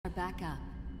back up.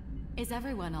 Is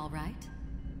everyone all right?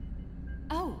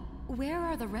 Oh, where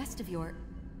are the rest of your...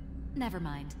 Never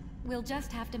mind. We'll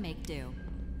just have to make do.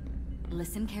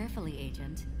 Listen carefully,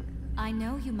 Agent. I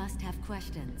know you must have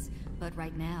questions, but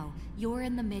right now, you're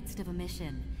in the midst of a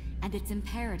mission, and it's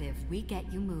imperative we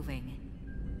get you moving.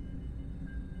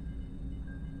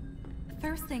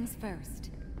 First things first.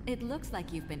 It looks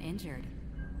like you've been injured.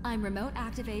 I'm remote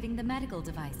activating the medical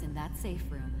device in that safe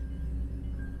room.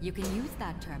 You can use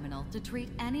that terminal to treat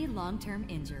any long-term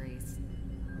injuries.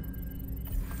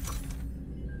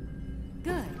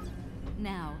 Good.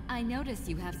 Now, I notice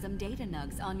you have some data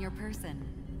nugs on your person.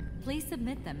 Please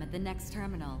submit them at the next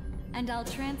terminal, and I'll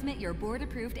transmit your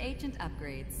board-approved agent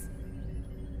upgrades.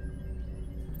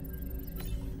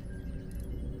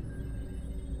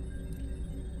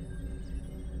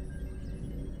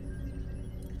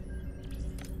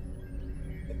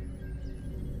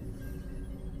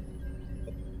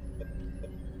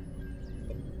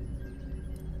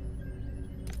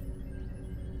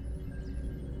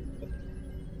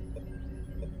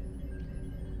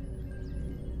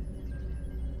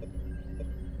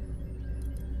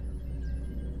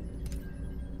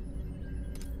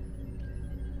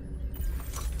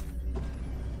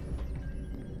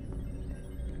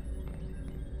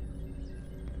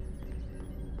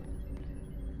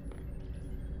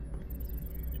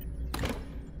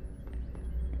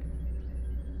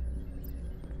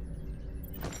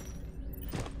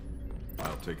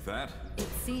 Take that. It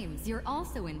seems you're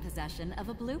also in possession of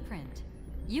a blueprint.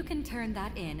 You can turn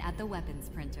that in at the weapons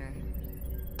printer.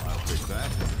 I'll take that.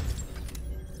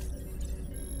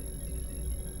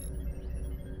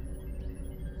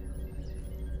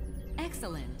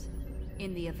 Excellent.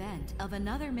 In the event of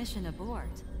another mission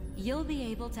abort, you'll be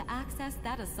able to access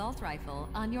that assault rifle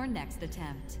on your next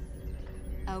attempt.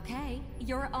 Okay,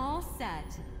 you're all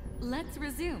set. Let's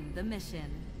resume the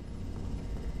mission.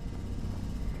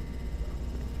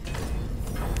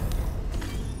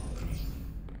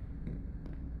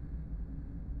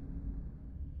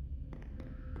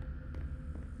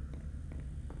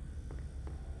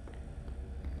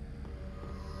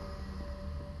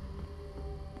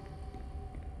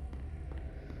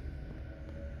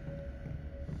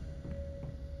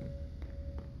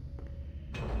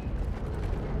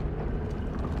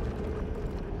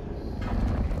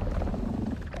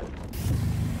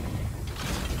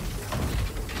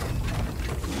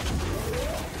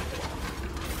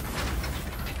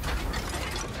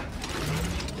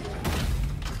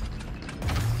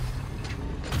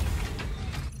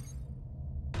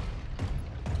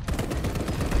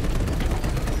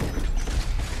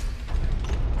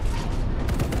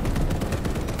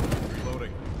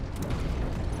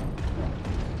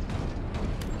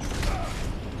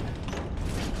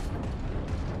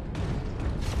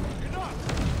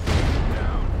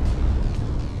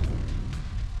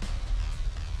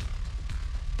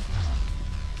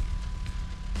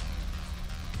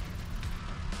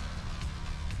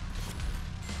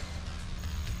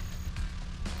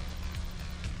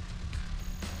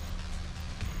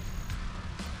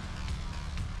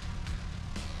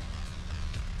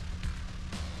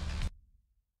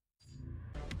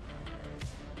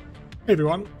 Hey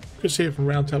everyone, Chris here from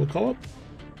Roundtable Co-op,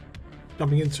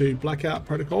 jumping into Blackout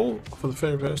Protocol for the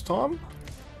very first time.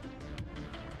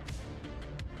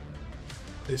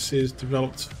 This is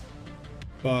developed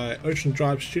by Ocean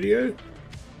Drive Studio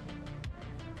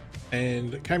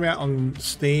and it came out on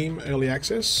Steam Early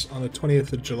Access on the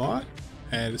 20th of July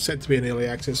and it's set to be in Early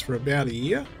Access for about a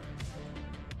year.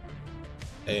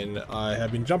 And I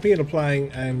have been jumping into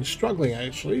playing and struggling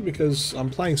actually because I'm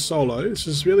playing solo. This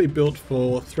is really built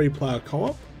for 3-player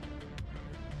co-op.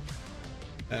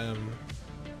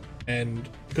 And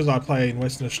because I play in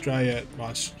Western Australia at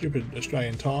my stupid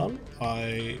Australian time,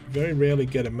 I very rarely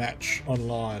get a match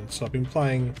online. So I've been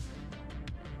playing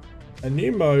a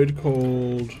new mode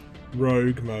called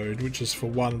Rogue Mode, which is for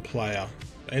 1 player.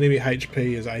 Enemy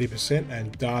HP is 80%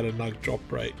 and data nug drop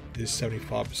rate is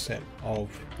 75% of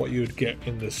what you would get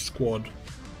in the squad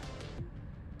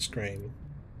screen.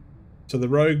 So the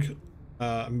Rogue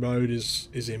mode is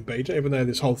in beta, even though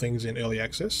this whole thing's in early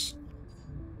access.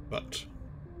 But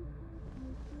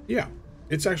yeah,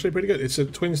 it's actually pretty good. It's a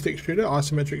twin stick shooter,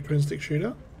 isometric twin stick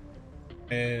shooter,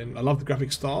 and I love the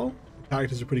graphic style. The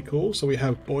characters are pretty cool. So we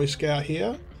have Boy Scout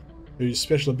here, whose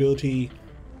special ability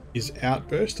is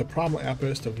Outburst, a primal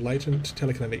outburst of latent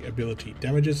telekinetic ability,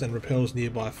 damages and repels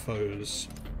nearby foes.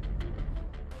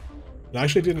 And I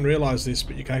actually didn't realise this,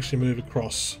 but you can actually move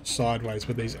across sideways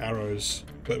with these arrows.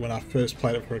 But when I first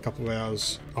played it for a couple of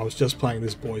hours, I was just playing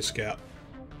this Boy Scout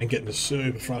and getting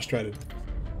super frustrated.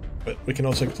 But we can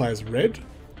also play as Red,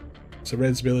 So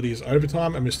Red's ability is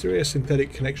Overtime, a mysterious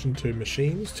synthetic connection to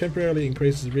machines, temporarily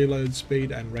increases reload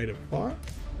speed and rate of fire.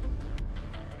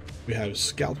 We have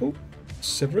Scalpel,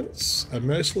 Severance, a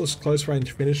merciless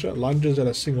close-range finisher, lunges at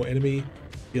a single enemy,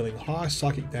 dealing high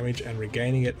psychic damage and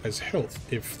regaining it as health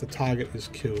if the target is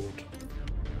killed.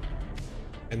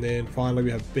 And then finally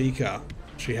we have Beaker.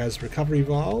 She has Recovery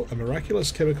Vial, a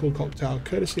miraculous chemical cocktail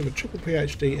courtesy of a triple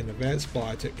PhD in advanced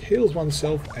biotech, heals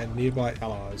oneself and nearby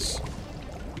allies.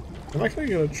 I'm actually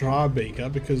going to try Beaker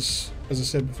because, as I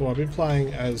said before, I've been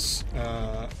playing as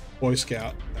Boy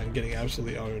Scout and getting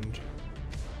absolutely owned.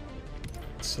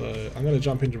 So I'm going to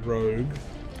jump into Rogue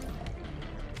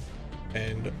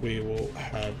and we will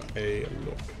have a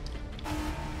look.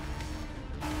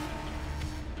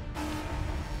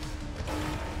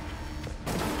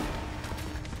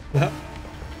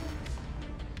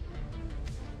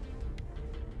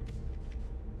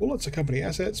 Bullets are company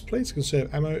assets. Please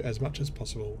conserve ammo as much as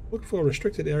possible. Look for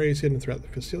restricted areas hidden throughout the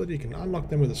facility. You can unlock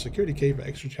them with a security key for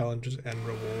extra challenges and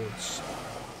rewards.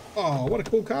 Oh, what a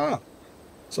cool car!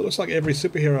 So it looks like every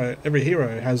superhero, every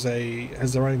hero has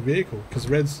their own vehicle, because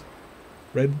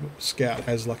Red Scout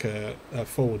has like a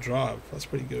four-wheel drive. That's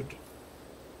pretty good.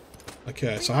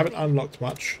 Okay, so I haven't unlocked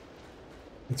much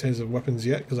in terms of weapons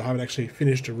yet, because I haven't actually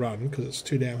finished a run, because it's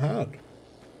too damn hard.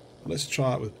 Let's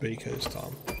try it with Beaker this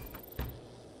time.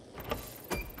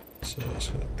 So I'm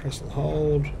just going to press and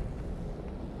hold.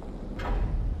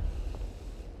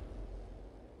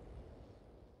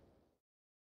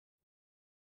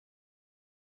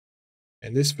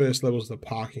 And this first level is the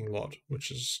parking lot,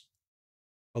 which is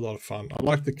a lot of fun. I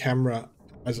like the camera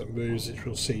as it moves, which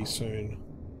we'll see soon.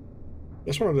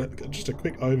 Just wanted just a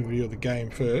quick overview of the game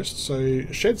first. So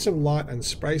shed some light and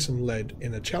spray some lead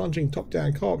in a challenging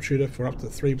top-down co-op shooter for up to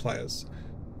 3 players.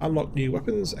 Unlock new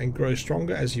weapons and grow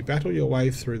stronger as you battle your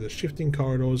way through the shifting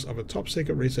corridors of a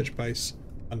top-secret research base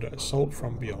under assault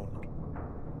from beyond.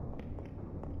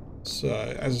 So,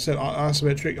 as I said,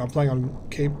 asymmetric. I'm playing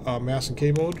on mouse and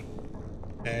keyboard.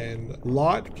 And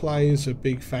light plays a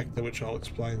big factor, which I'll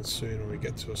explain soon when we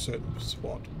get to a certain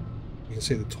spot. You can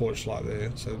see the torchlight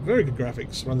there. So very good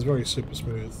graphics, runs very super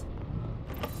smooth.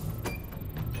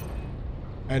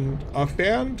 And I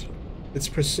found it's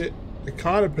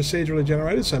kind of procedurally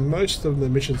generated, so most of the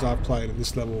missions I've played in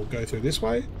this level will go through this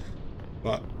way,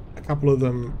 but a couple of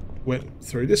them went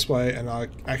through this way, and I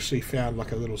actually found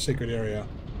like a little secret area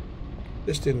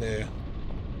just in there.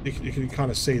 You can kind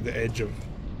of see the edge of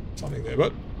something there,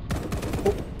 but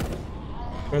oh,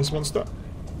 first monster.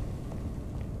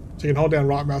 So you can hold down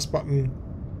right mouse button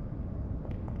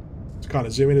to kind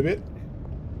of zoom in a bit.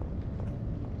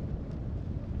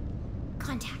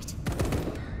 Contact.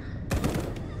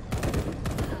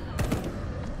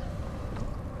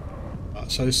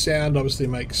 So sound obviously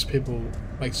makes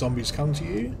zombies come to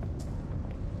you.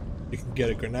 You can get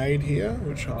a grenade here,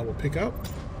 which I will pick up.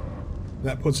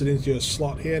 That puts it into your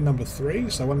slot here, number 3.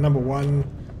 So number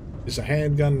 1 is a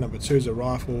handgun, number 2 is a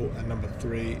rifle, and number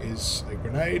 3 is a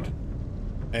grenade.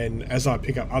 And as I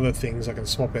pick up other things, I can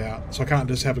swap out. So I can't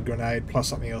just have a grenade plus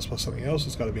something else plus something else.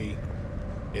 It's got to be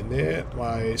in there.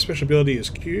 My special ability is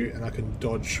Q, and I can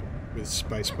dodge with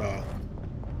spacebar.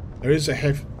 There's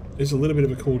a little bit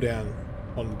of a cooldown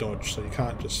on dodge, so you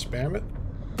can't just spam it.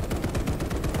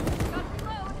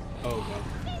 Oh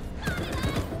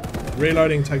god.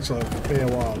 Reloading takes a fair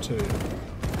while too.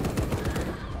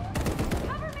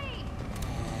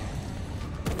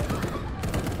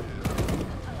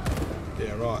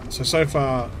 Yeah, right. So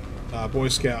far, Boy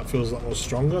Scout feels a lot more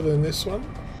stronger than this one,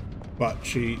 but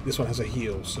this one has a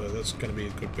heal, so that's going to be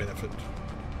a good benefit.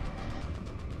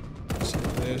 So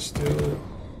there's still.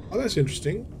 Oh, that's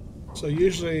interesting. So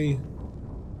usually.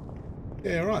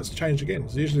 Yeah, right, it's changed again.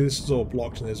 So usually this is all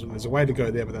blocked and there's a way to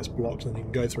go there, but that's blocked, and you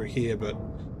can go through here, but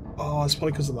oh, it's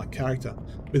probably because of my character.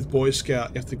 With Boy Scout,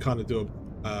 you have to kind of do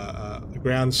a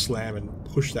ground slam and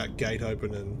push that gate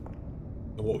open and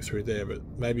walk through there, but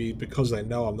maybe because they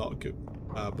know I'm not a good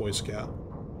Boy Scout,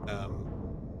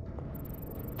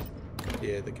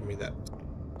 yeah, they give me that.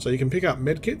 So you can pick up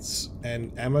medkits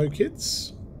and ammo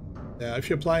kits. Now,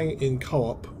 if you're playing in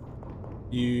co-op,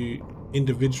 you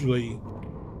individually...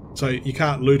 So you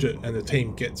can't loot it, and the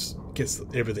team gets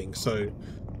everything. So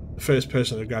the first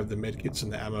person to grab the medkits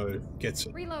and the ammo gets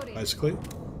it, basically.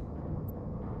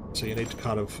 So you need to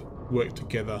kind of work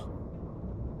together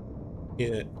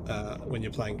in it when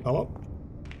you're playing co-op.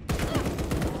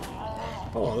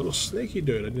 Oh, a little sneaky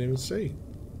dude, I didn't even see.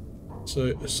 So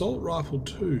assault rifle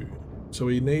 2. So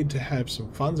we need to have some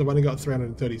funds. I've only got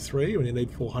 333 when you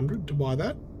need 400 to buy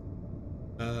that.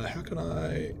 How can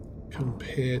I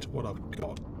compare to what I've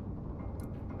got?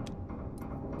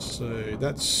 So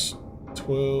that's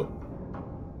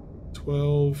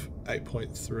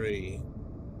 8.3.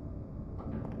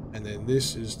 And then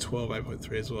this is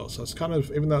 8.3 as well. So it's kind of,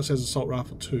 even though it says Assault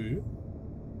Rifle 2,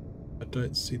 I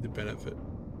don't see the benefit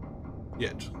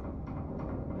yet.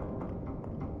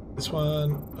 This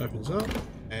one opens up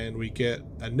and we get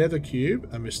a nether cube,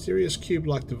 a mysterious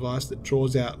cube-like device that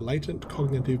draws out latent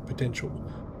cognitive potential.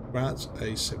 Grants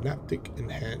a synaptic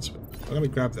enhancement. I'm going to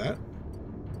grab that.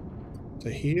 So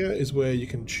here is where you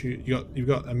can choose. You've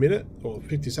got a minute or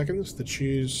 50 seconds to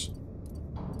choose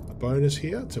a bonus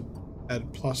here to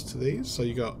add plus to these. So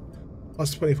you got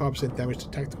plus 25% damage to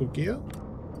tactical gear,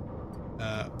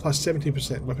 plus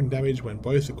 70% weapon damage when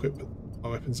both equipment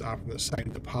or weapons are from the same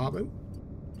department,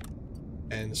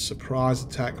 and surprise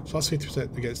attack plus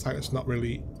 50% against targets not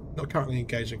currently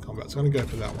engaged in combat. So I'm going to go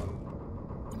for that one.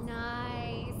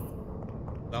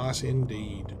 Nice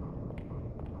indeed.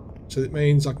 So that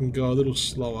means I can go a little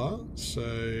slower. So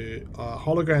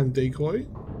hologram decoy,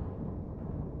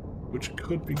 which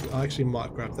could be, I actually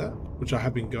might grab that, which I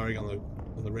have been going on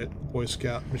the Red Boy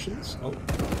Scout missions. Oh,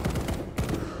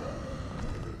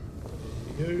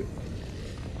 there you go.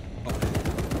 Oh,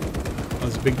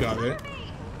 there's a big guy there.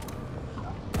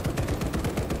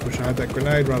 Wish I had that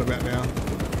grenade right about now.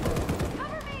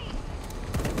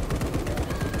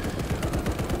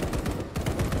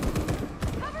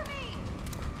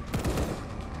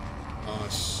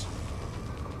 Nice.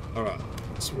 Alright,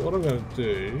 so what I'm going to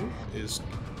do is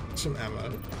get some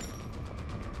ammo.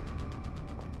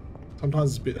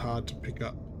 Sometimes it's a bit hard to pick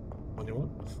up on your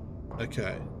one.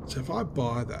 Okay, so if I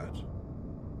buy that.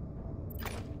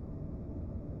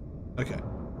 Okay,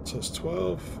 so it's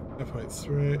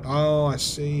 12.3. Oh, I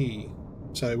see.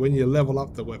 So when you level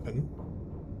up the weapon,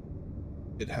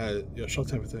 it has your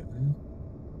shots everything.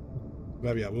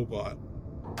 Maybe I will buy it.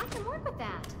 I can work with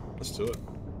that. Let's do it.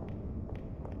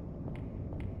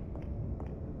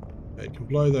 Okay, you can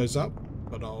blow those up,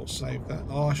 but I'll save that.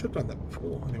 Oh, I should have done that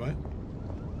before. Anyway.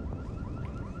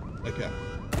 Okay.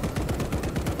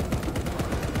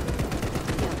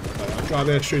 That guy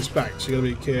there shoots back, so you gotta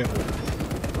be careful.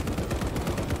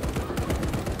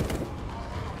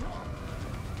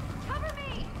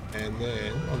 And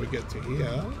then when we get to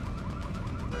here,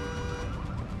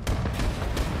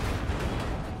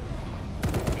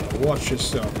 watch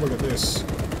yourself. Look at this.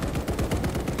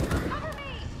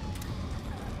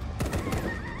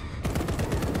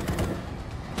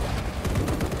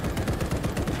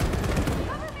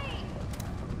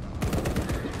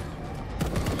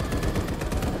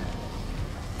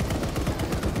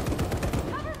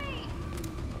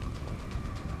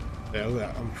 Yeah, look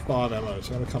at that. I'm 5 ammo,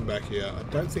 so I'm going to come back here. I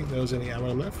don't think there was any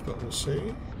ammo left, but we'll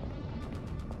see.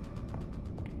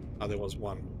 Oh, there was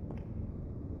one.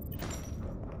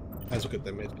 Let's look at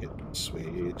the medkit.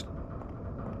 Sweet.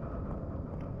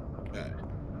 Okay.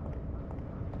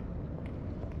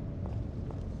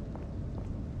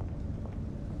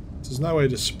 There's no way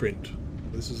to sprint.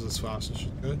 This is as fast as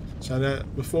you can go. So now,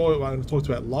 before when I talked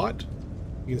about light,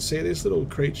 you can see these little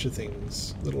creature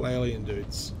things, little alien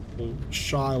dudes, will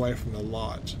shy away from the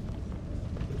light.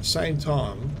 At the same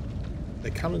time, they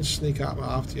come and sneak up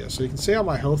after you. So you can see on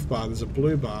my health bar, there's a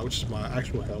blue bar, which is my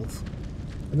actual health.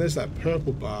 And there's that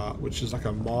purple bar, which is like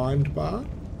a mind bar.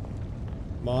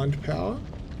 Mind power.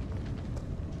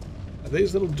 And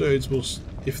these little dudes will,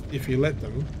 if you let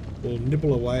them, will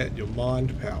nibble away at your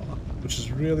mind power, which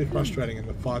is really frustrating in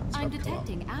the fight that's I'm about to come up.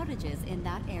 detecting outages in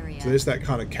that area. So there's that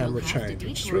kind of camera You'll have to change,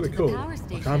 which is detour really to the cool. power Like, I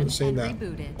station haven't seen and that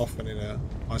reboot it. often in a You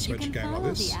isometric can game like follow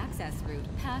this. the access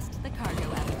route past the cargo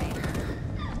elevator.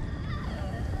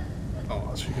 Oh,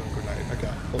 I should go a grenade.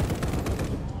 Okay. Cool.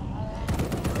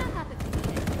 Snap up if you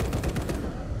need it.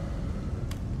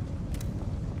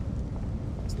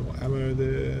 There's no ammo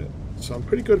there. So I'm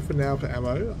pretty good for now for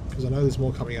ammo, because I know there's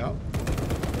more coming up.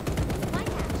 My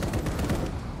cash.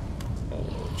 Oh,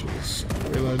 jeez.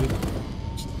 Reloaded.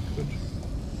 It's not good.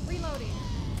 Reloading.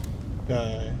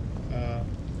 Okay.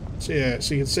 So yeah,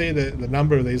 so you can see that the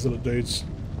number of these little dudes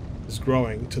is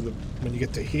growing to the when you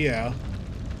get to here.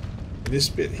 This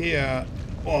bit here,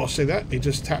 oh, see that? He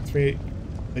just tapped me.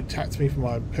 It tapped me for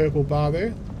my purple bar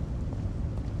there.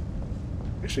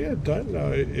 Actually, I don't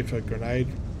know if a grenade.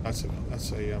 That's a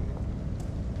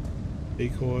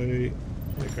decoy.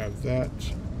 Let me grab that.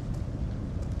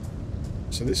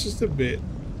 So this is the bit.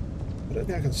 I don't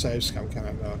think I can save scum, can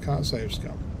I? No, I can't save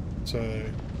scum. So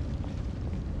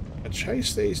I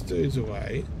chase these dudes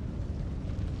away.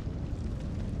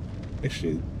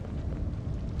 Actually,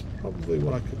 probably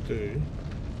what I could do.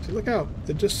 So look out,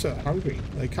 they're just so hungry.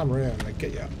 They come around and they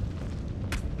get you.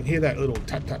 You can hear that little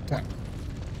tap, tap, tap.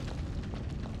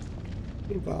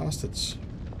 Little bastards.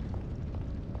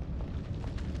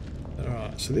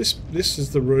 Alright, so this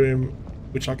is the room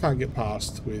which I can't get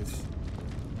past with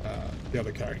the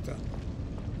other character.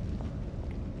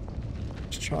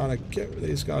 Just trying to get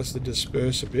these guys to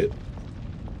disperse a bit,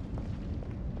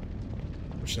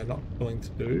 which they're not willing to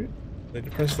do. I need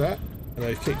to press that, and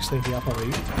they keep sneaking up on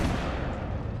me.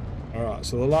 Alright,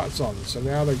 so the light's on, so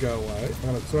now they go away. I'm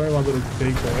going to throw my little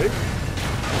decoy.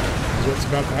 Because what's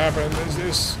about to happen is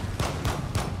this.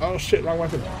 Oh shit, wrong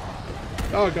weapon.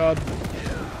 Oh god.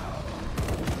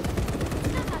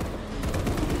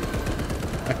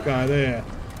 That guy there.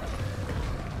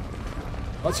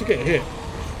 Once you get hit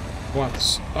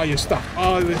once, oh, you're stuck.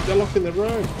 Oh, they're locked in the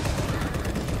room.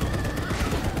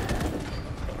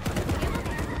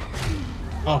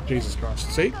 Oh, Jesus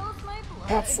Christ. See?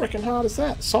 How freaking hard is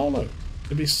that? Solo.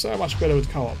 It'd be so much better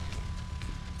with co-op.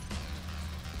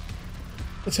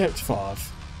 Attempt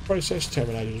 5. Process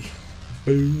terminated.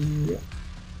 Boo.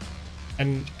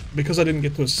 And because I didn't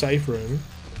get to a safe room,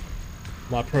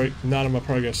 none of my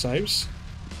progress saves.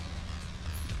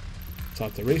 So I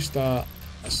have to restart.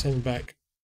 I send back,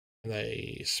 and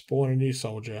they spawn a new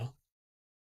soldier.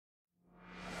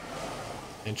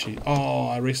 And she... Oh,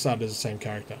 I restarted as the same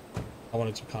character. I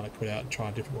wanted to kind of quit out and try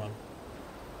a different one.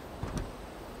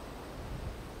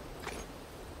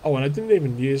 Oh, and I didn't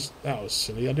even use... That was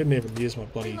silly. I didn't even use my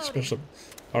bloody special...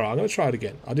 Alright, I'm going to try it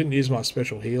again. I didn't use my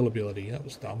special heal ability. That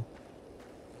was dumb.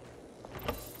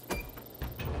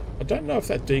 I don't know if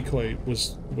that decoy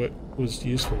was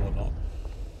useful or not.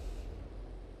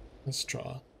 Let's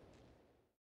try.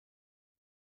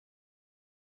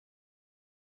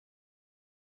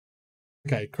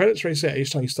 Okay, credits reset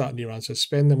each time you start a new run, so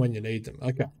spend them when you need them.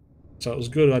 Okay, so it was a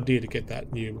good idea to get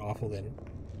that new rifle then.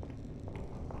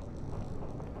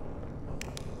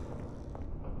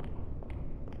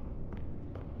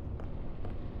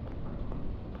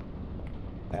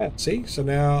 Ah, see, so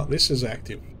now this is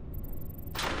active.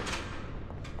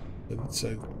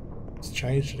 So it's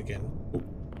changed it again. Ooh.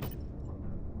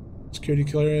 Security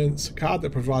clearance. A card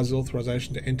that provides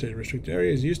authorization to enter restricted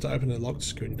areas used to open a locked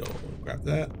security door. We'll grab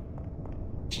that.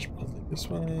 Just probably this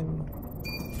one.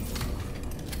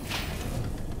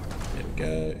 There we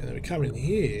go. And then we come in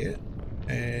here,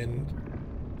 and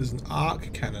there's an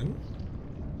arc cannon,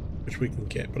 which we can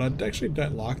get. But I actually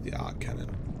don't like the arc cannon.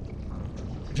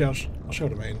 Actually, I'll show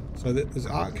what I mean. So there's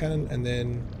arc cannon, and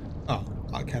then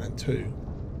arc cannon 2.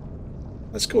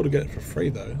 That's cool to get it for free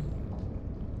though.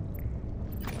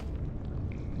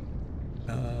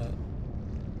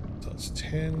 So it's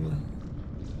 10.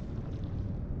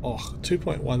 Oh,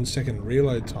 2.1 second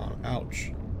reload time.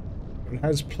 Ouch. It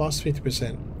has plus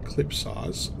 50% clip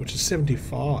size, which is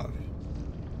 75.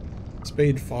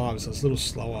 Speed 5, so it's a little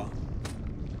slower.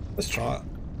 Let's try it.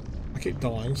 I keep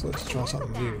dying, so let's try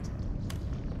something new.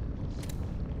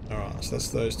 Alright, so that's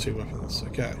those two weapons.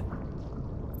 Okay.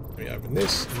 We open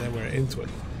this, and then we're into it.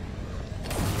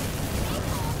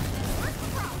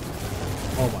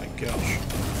 Oh my gosh.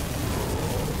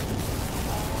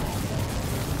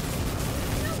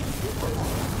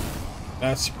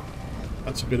 That's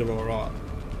a bit of alright.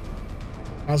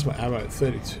 How's my ammo?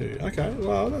 32. Okay,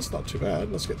 well that's not too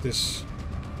bad. Let's get this.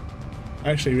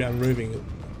 Actually, I'm moving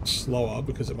slower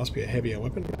because it must be a heavier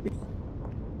weapon. Maybe.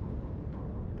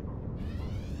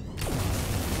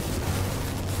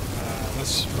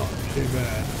 That's not too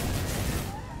bad.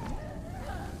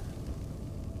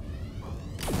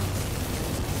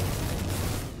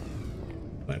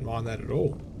 Don't mind that at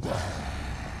all.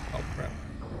 Oh crap.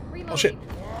 Oh shit.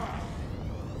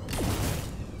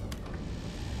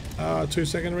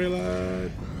 2-second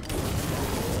reload.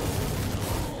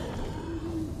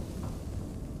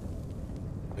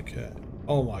 Okay.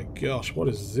 Oh my gosh, what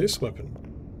is this weapon?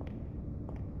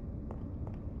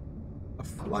 A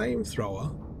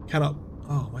flamethrower? Cannot...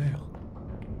 Oh wow.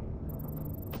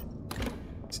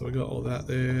 So we got all that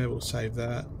there, we'll save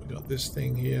that. We got this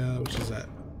thing here, which is that.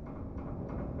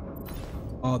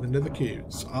 Oh, the nether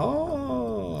cubes.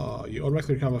 Oh, you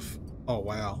automatically recover. Oh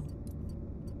wow.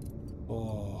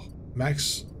 Oh,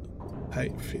 max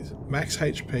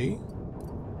HP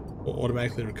or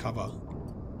automatically recover.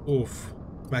 Oof,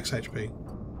 max HP.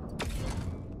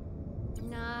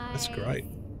 Nice. That's great.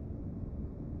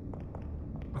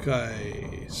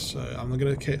 Okay, so I'm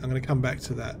gonna come back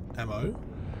to that ammo.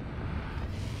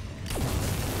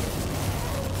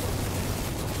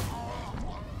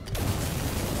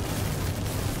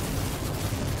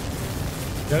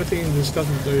 The other thing, this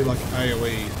doesn't do like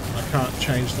AoE. I can't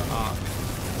change the arc.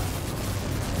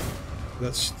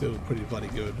 That's still pretty bloody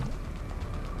good.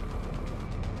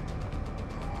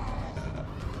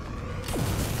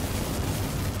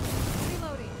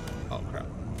 Reloading. Oh crap.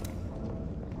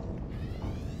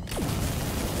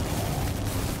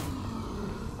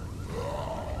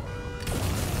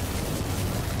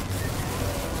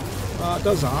 It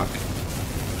does arc.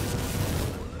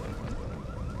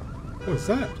 What is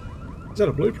that? Is that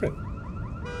a blueprint?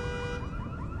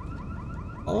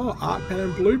 Oh, arc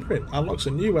cannon blueprint. Unlocks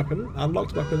a new weapon.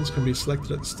 Unlocked weapons can be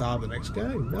selected at the start of the next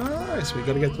game. Nice. We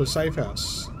got to get to a safe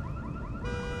house.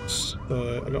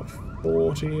 So I got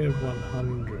 40 of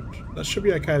 100. That should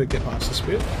be okay to get past this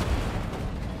bit.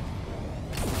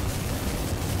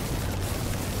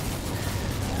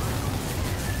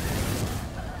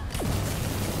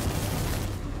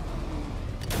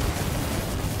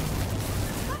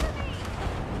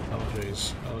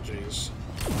 Oh jeez.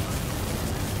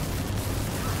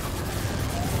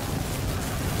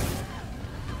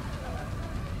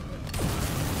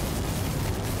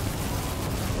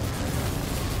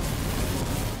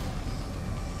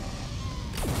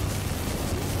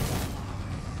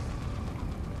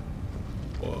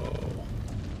 Whoa.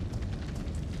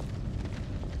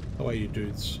 How are you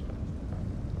dudes?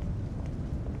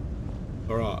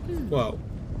 Alright, well.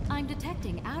 I'm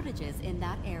detecting outages in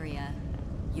that area.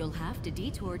 You'll have to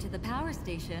detour to the power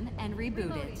station and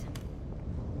reboot it.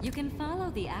 You can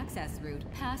follow the access route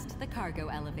past the cargo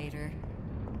elevator.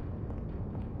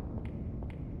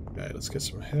 Okay, let's get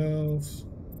some health.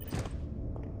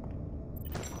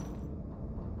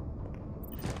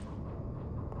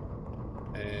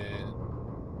 And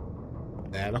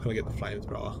nah, I'm not gonna get the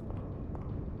flamethrower.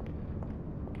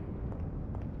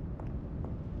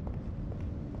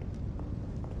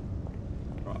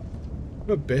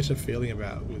 I have a better feeling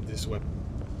about with this weapon.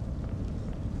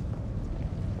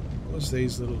 What's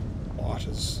these little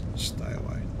biters? Stay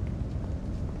away.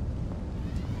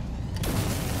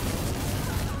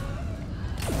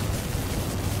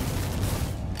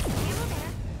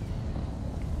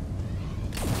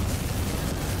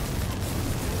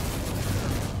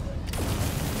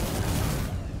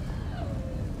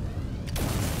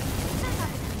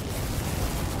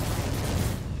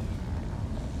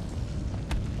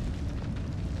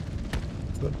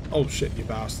 Oh shit, you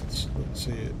bastards. Let's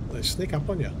see it. They sneak up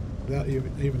on you without you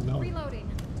even knowing. Reloading.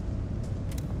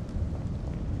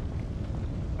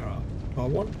 Alright. Do I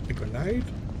want the grenade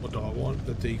or do I want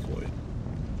the decoy?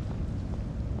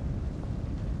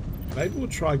 Maybe we'll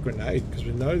try grenade because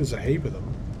we know there's a heap of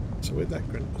them. So where'd that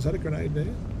grenade? Was that a grenade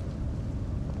there?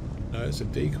 No, it's a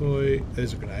decoy.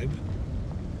 There's a grenade.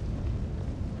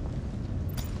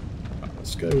 Right,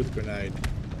 let's go with grenade.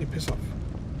 Hey, piss off.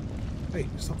 Hey,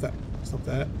 stop that. Stop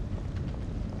that.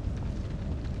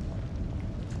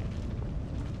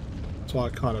 So I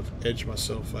kind of edge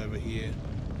myself over here.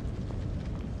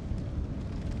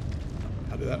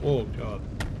 How do that? Oh god.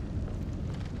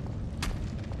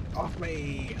 Off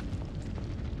me!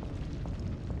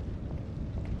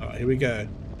 Alright, here we go.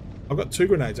 I've got 2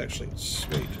 grenades actually.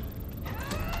 Sweet.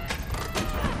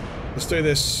 Let's do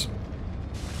this.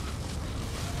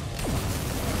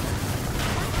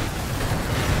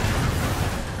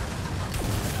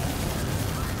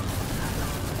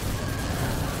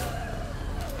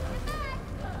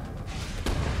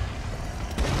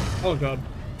 Oh god.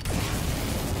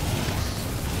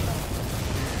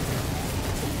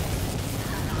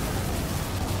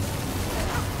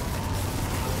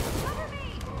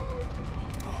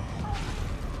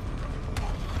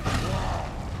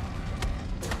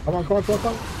 Come on, come on, come on,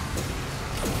 come on.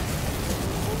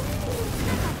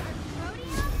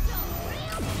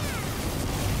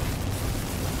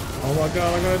 Oh my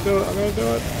god, I'm gonna do it, I'm gonna do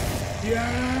it.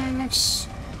 Yes!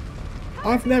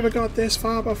 I've never got this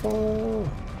far before.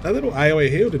 That little AoE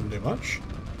heal didn't do much.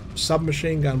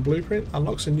 Submachine gun blueprint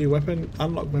unlocks a new weapon.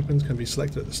 Unlocked weapons can be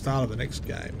selected at the start of the next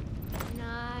game.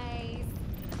 Nice.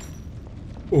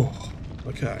 Oh,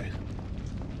 okay.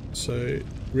 So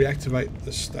reactivate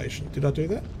the station. Did I do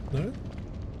that? No?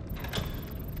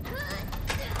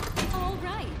 All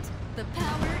right, the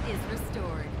power is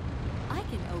restored. I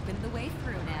can open the way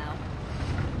through now.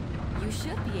 You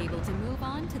should be able to move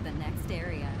on to the next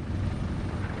area.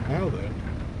 How then?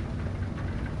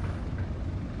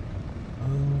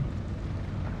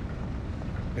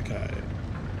 Okay.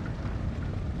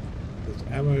 There's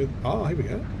ammo. Oh, here we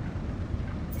go.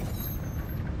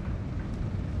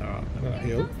 Alright, I'm gonna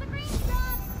heal.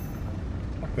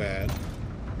 Not bad.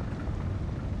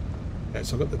 Okay,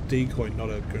 so I've got the decoy, not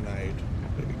a grenade.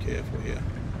 Gotta be careful here.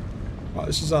 Right,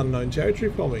 this is unknown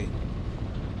territory for me.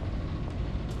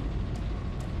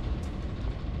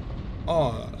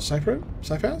 Oh, safe room?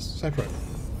 Safe house? Safe room.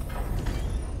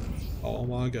 Oh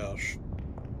my gosh.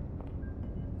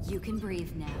 You can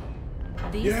breathe now.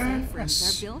 These safe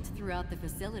rooms are built throughout the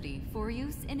facility for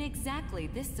use in exactly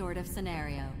this sort of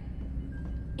scenario.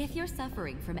 If you're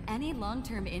suffering from any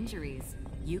long-term injuries,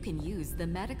 you can use the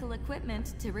medical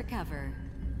equipment to recover.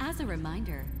 As a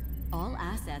reminder, All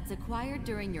assets acquired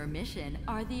during your mission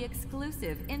are the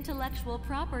exclusive intellectual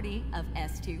property of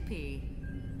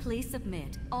S2P. Please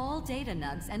submit all data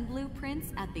nugs and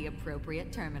blueprints at the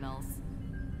appropriate terminals.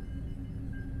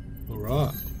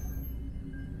 Alright.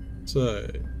 So,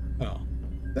 oh,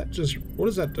 that just, what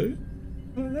does that do?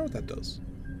 I don't know what that does.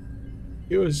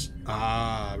 It was,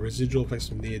 residual effects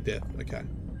from near death. Okay.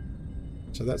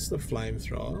 So that's the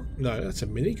flamethrower. No, that's a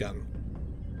minigun.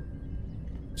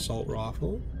 Assault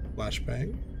rifle.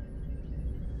 Flashbang.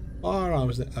 Firearm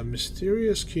is a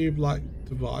mysterious cube-like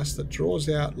device that draws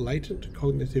out latent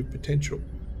cognitive potential.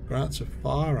 Grants a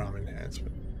firearm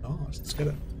enhancement. Nice, let's get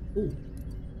it. Ooh.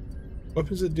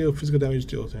 Weapons that deal physical damage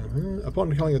deal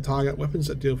upon killing a target, weapons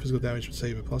that deal physical damage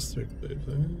receive a +3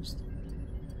 boost.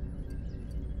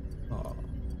 Oh.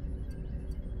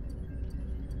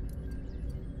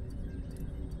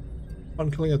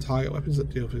 Upon killing a target, weapons that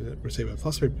deal receive a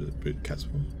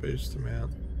 +3 boost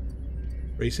amount.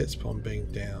 Resets upon being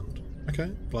downed.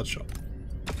 Okay, bloodshot.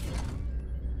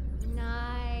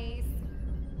 Nice.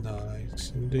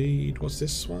 Nice indeed. What's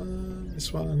this one?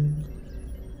 This one.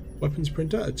 Weapons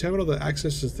printer. A terminal that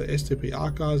accesses the S2P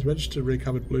archives, registered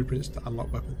recovered blueprints to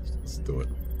unlock weapons. Let's do it.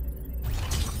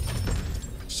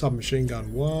 Submachine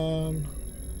gun 1.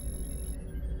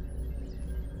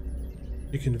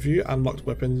 You can view unlocked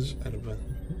weapons and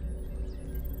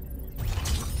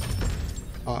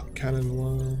arc cannon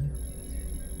 1.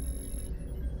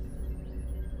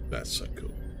 That's so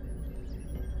cool.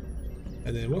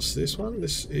 And then what's this one?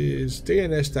 This is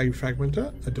DNS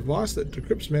defragmenter, a device that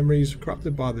decrypts memories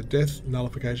corrupted by the death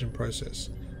nullification process,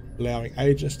 allowing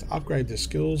agents to upgrade their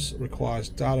skills. Requires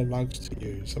data nugs to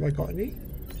use. Have I got any?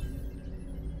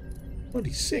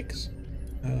 26.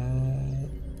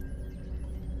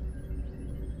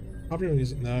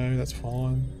 No, that's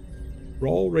fine.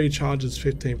 Roll recharges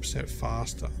 15%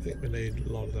 faster. I think we need a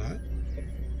lot of that.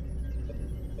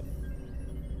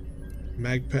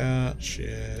 Mag pouch,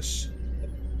 yes.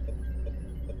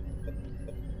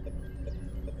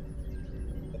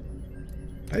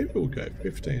 Maybe we'll go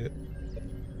 15 at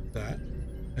that.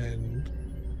 And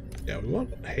yeah, we want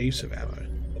heaps of ammo.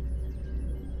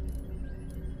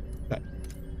 That.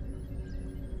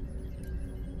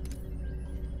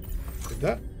 Did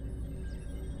that.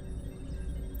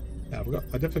 Now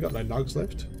I definitely got no nugs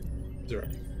left. 0.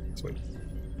 Sweet.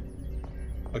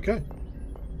 Okay.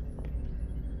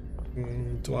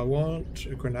 Do I want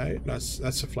a grenade? No,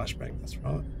 that's a flashbang, that's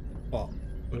right. Oh,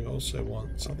 we also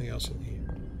want something else in here.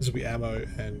 This will be ammo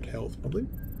and health, probably.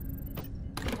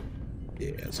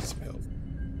 Yeah, let's get some health.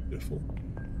 Beautiful.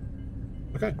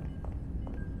 Okay.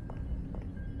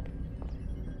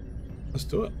 Let's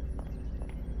do it.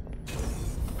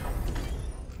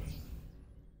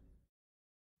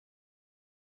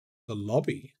 The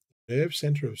lobby. Nerve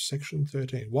center of section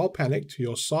 13. While panicked,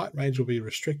 your sight range will be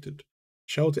restricted.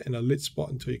 Shelter in a lit spot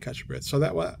until you catch your breath. So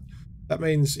that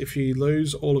means if you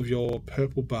lose all of your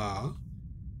purple bar,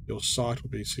 your sight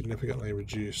will be significantly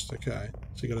reduced. Okay,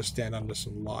 so you got to stand under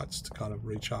some lights to kind of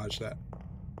recharge that.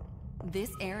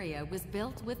 This area was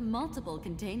built with multiple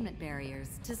containment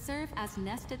barriers to serve as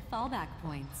nested fallback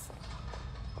points.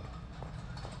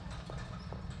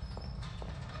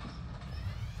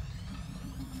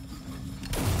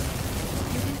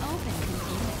 You can open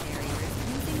containment barriers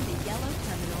using the yellow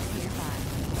terminal nearby.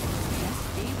 Just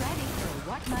be ready for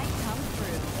what might come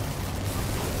through.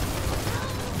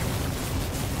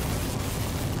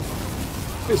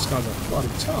 This guy's a bloody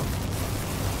tough.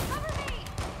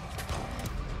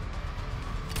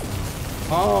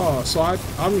 Oh, so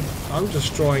I'm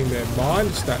destroying their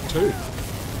mind stat too.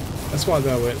 That's why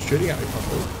they weren't shooting at me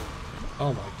properly.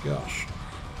 Oh my gosh.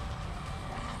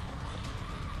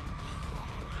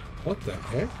 What the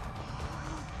heck?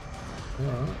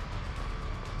 Alright.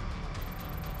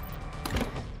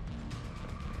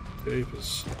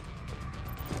 Jeepers.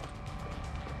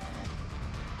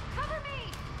 Cover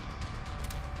me.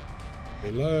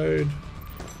 Reload.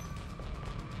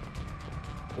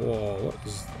 Whoa, what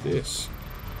is this?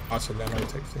 Oh, it's a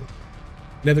nanotech thing.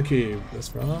 Nether cube,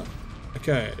 that's right.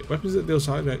 Okay, weapons that deal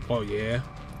sonic damage. Oh yeah.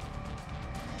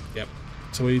 Yep.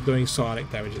 So we're doing sonic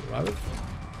damage at the moment.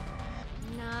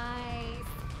 Nice.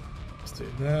 Let's do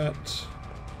that.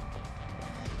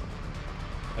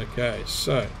 Okay,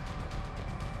 so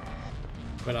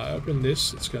when I open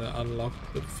this, it's going to unlock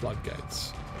the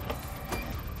floodgates.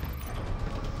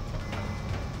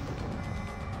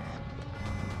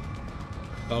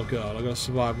 Oh god, I gotta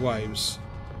survive waves.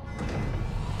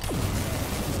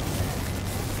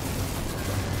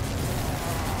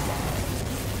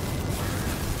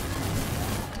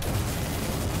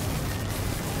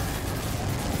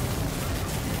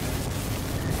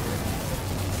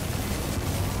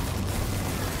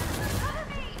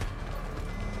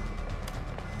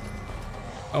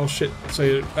 Oh shit,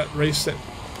 so that reset.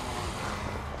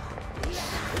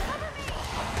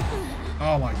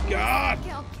 Oh my god!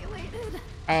 Calculated.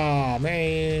 Oh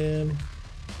man.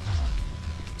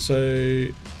 So,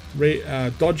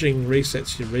 dodging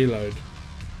resets your reload,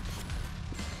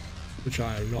 which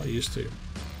I am not used to.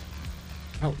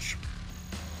 Ouch.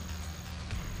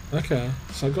 Okay,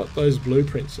 so I got those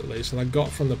blueprints at least, and I got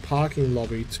from the parking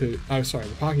lobby to, oh sorry,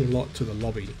 the parking lot to the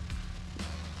lobby.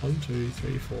 1, 2,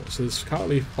 3, 4. So there's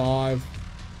currently 5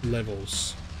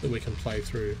 levels that we can play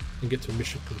through and get to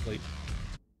mission complete.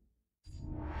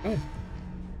 Oh,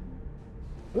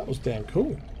 that was damn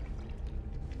cool.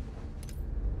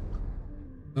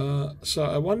 So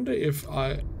I wonder if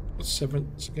what's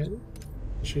Severance again?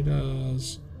 She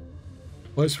does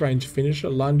close range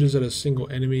finisher, lunges at a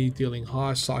single enemy, dealing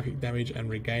high psychic damage and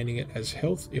regaining it as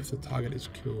health if the target is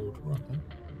killed. Right then.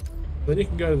 Then you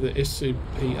can go to the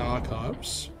SCP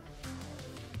archives.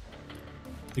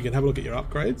 You can have a look at your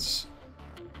upgrades.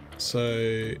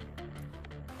 So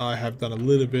I have done a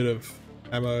little bit of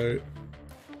ammo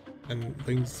and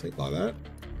things like that.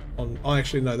 Oh,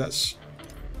 actually no, that's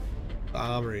the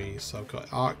armory. So I've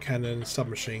got arc cannon,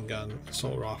 submachine gun,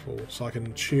 assault rifle. So I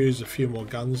can choose a few more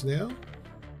guns now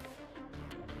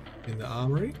in the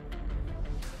armory.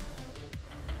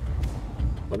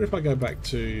 Wonder if I go back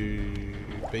to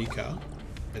Beaker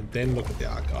and then look at the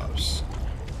archives.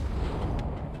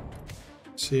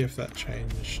 See if that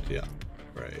changed the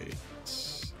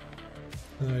upgrades.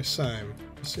 No, same.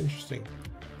 It's interesting.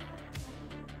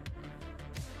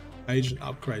 Agent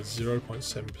upgrades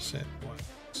 0.7%.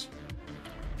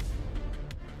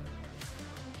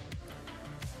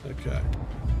 Okay.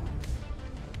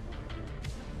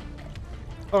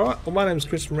 Alright, well my name is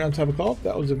Chris from Roundtable Co-op.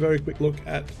 That was a very quick look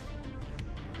at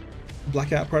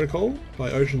Blackout Protocol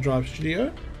by Ocean Drive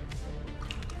Studio.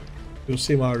 You'll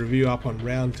see my review up on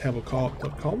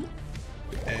roundtablecoop.com,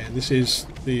 and this is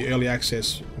the early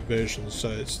access version, so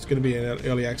it's going to be in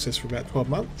early access for about 12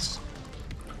 months,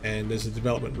 and there's a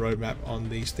development roadmap on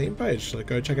the Steam page, so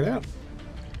go check it out.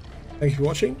 Thank you for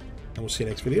watching, and we'll see you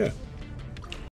next video.